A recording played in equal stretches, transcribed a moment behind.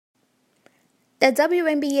The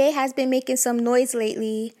WNBA has been making some noise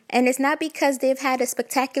lately, and it's not because they've had a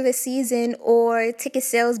spectacular season or ticket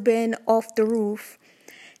sales been off the roof.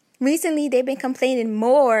 Recently, they've been complaining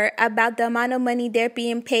more about the amount of money they're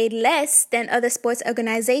being paid less than other sports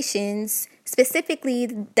organizations, specifically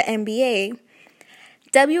the NBA.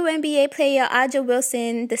 WNBA player A'ja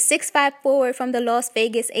Wilson, the 6'5" forward from the Las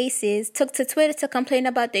Vegas Aces, took to Twitter to complain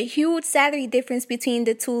about the huge salary difference between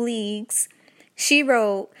the two leagues. She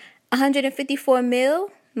wrote, 154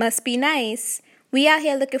 mil? Must be nice. We out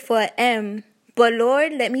here looking for an M, but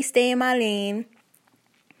Lord, let me stay in my lane.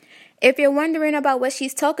 If you're wondering about what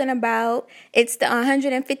she's talking about, it's the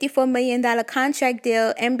 $154 million contract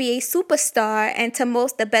deal NBA superstar and to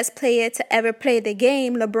most the best player to ever play the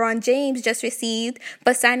game, LeBron James, just received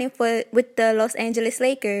by signing with the Los Angeles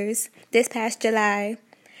Lakers this past July.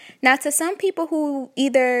 Now, to some people who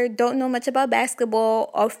either don't know much about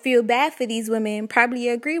basketball or feel bad for these women, probably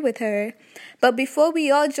agree with her. But before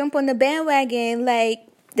we all jump on the bandwagon like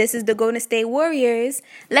this is the Golden State Warriors,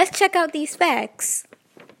 let's check out these facts.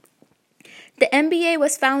 The NBA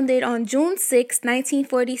was founded on June 6,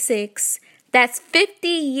 1946. That's 50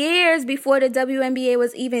 years before the WNBA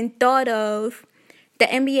was even thought of. The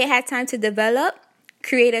NBA had time to develop,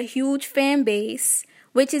 create a huge fan base,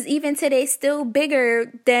 which is even today still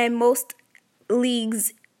bigger than most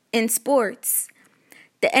leagues in sports.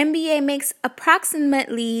 The NBA makes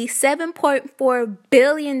approximately $7.4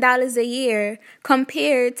 billion a year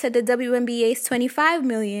compared to the WNBA's $25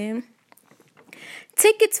 million.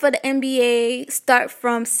 Tickets for the NBA start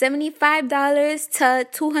from $75 to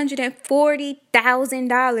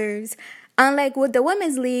 $240,000, unlike with the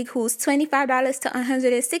Women's League, who's $25 to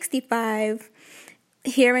 $165,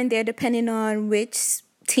 here and there depending on which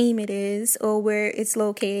team it is or where it's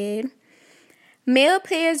located. Male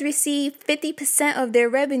players receive 50% of their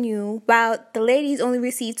revenue, while the ladies only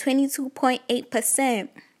receive 22.8%.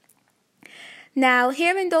 Now,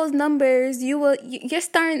 hearing those numbers, you're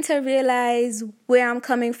starting to realize where I'm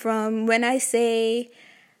coming from when I say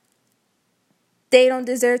they don't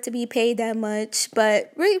deserve to be paid that much,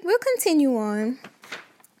 but we'll continue on.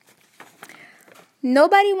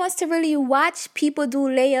 Nobody wants to really watch people do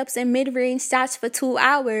layups and mid-range shots for 2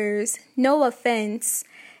 hours. No offense.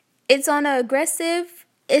 It's not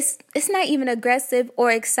even aggressive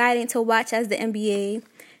or exciting to watch as the NBA.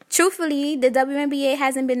 Truthfully, the WNBA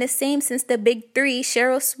hasn't been the same since the Big Three,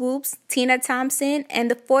 Sheryl Swoopes, Tina Thompson,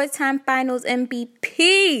 and the 4-time Finals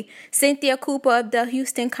MVP, Cynthia Cooper of the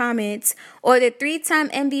Houston Comets, or the 3-time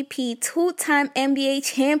MVP, 2-time NBA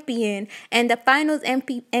champion, and the Finals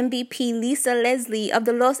MVP, Lisa Leslie of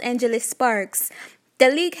the Los Angeles Sparks. The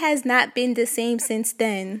league has not been the same since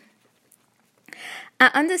then.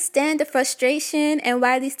 I understand the frustration and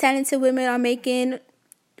why these talented women are making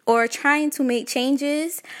or trying to make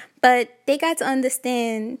changes, but they got to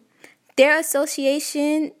understand their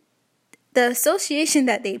association, the association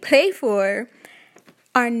that they play for,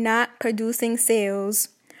 are not producing sales.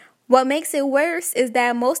 What makes it worse is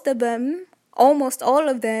that most of them, almost all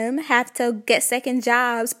of them, have to get second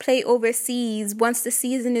jobs, play overseas once the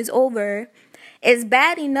season is over. It's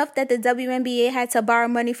bad enough that the WNBA had to borrow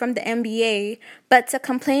money from the NBA, but to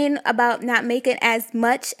complain about not making as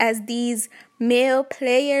much as these male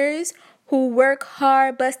players who work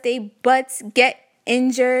hard, bust their butts, get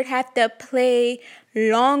injured, have to play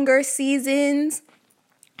longer seasons,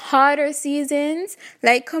 harder seasons.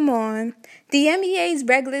 Like, come on. The NBA's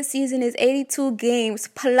regular season is 82 games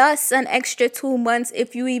plus an extra 2 months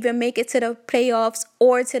if you even make it to the playoffs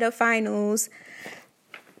or to the finals.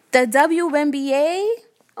 The WNBA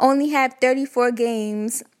only have 34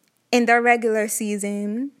 games in their regular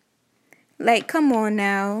season. Like, come on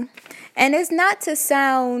now. And it's not to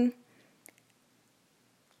sound,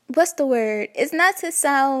 It's not to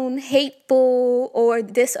sound hateful or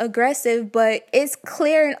aggressive, but it's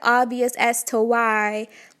clear and obvious as to why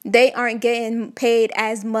they aren't getting paid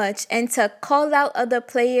as much. And to call out other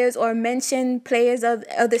players or mention players of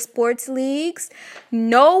other sports leagues,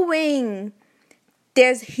 knowing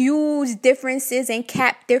there's huge differences and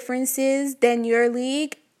cap differences than your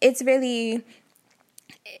league, it's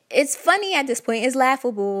funny at this point. It's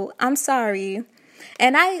laughable. I'm sorry.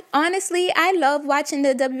 And I love watching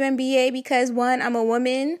the WNBA because, one, I'm a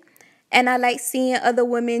woman and I like seeing other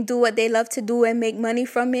women do what they love to do and make money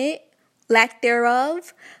from it, lack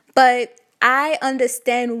thereof. But I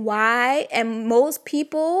understand why, and most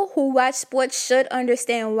people who watch sports should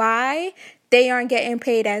understand why they aren't getting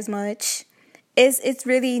paid as much. It's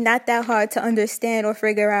really not that hard to understand or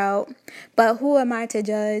figure out. But who am I to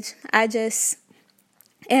judge? I just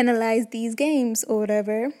analyze these games or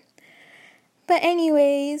whatever. But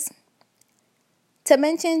anyways, to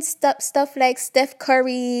mention stuff like Steph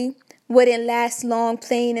Curry wouldn't last long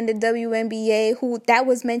playing in the WNBA, who that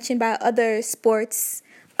was mentioned by other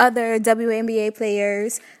WNBA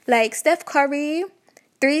players. Like Steph Curry,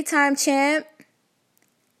 3-time champ,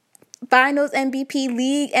 Finals MVP,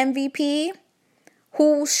 League MVP,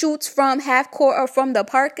 who shoots from half court or from the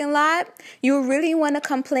parking lot. You really want to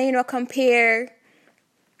complain or compare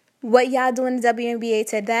what y'all do in the WNBA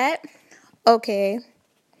to that? Okay.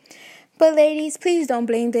 But ladies, please don't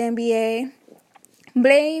blame the NBA.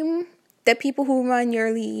 Blame the people who run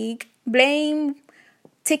your league. Blame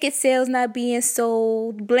ticket sales not being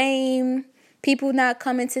sold. Blame people not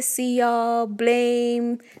coming to see y'all.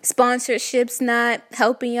 Blame sponsorships not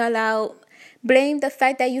helping y'all out. Blame the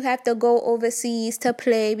fact that you have to go overseas to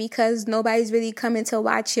play because nobody's really coming to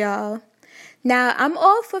watch y'all. Now, I'm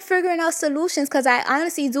all for figuring out solutions because I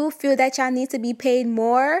honestly do feel that y'all need to be paid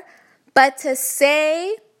more. But to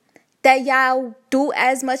say that y'all do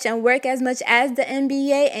as much and work as much as the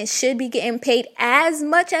NBA and should be getting paid as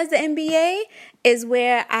much as the NBA is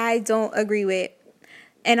where I don't agree with.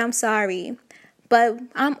 And I'm sorry. But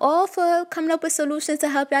I'm all for coming up with solutions to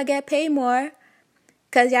help y'all get paid more.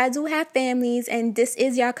 Because y'all do have families and this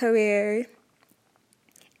is your career.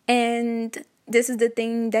 And this is the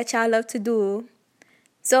thing that y'all love to do.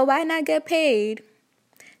 So why not get paid?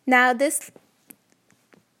 Now this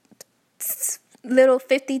little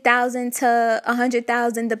 50,000 to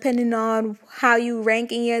 100,000 depending on how you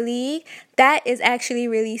rank in your league, that is actually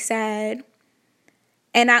really sad.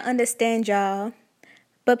 And I understand y'all.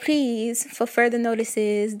 But please, for further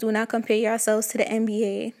notices, do not compare yourselves to the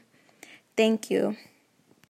NBA. Thank you.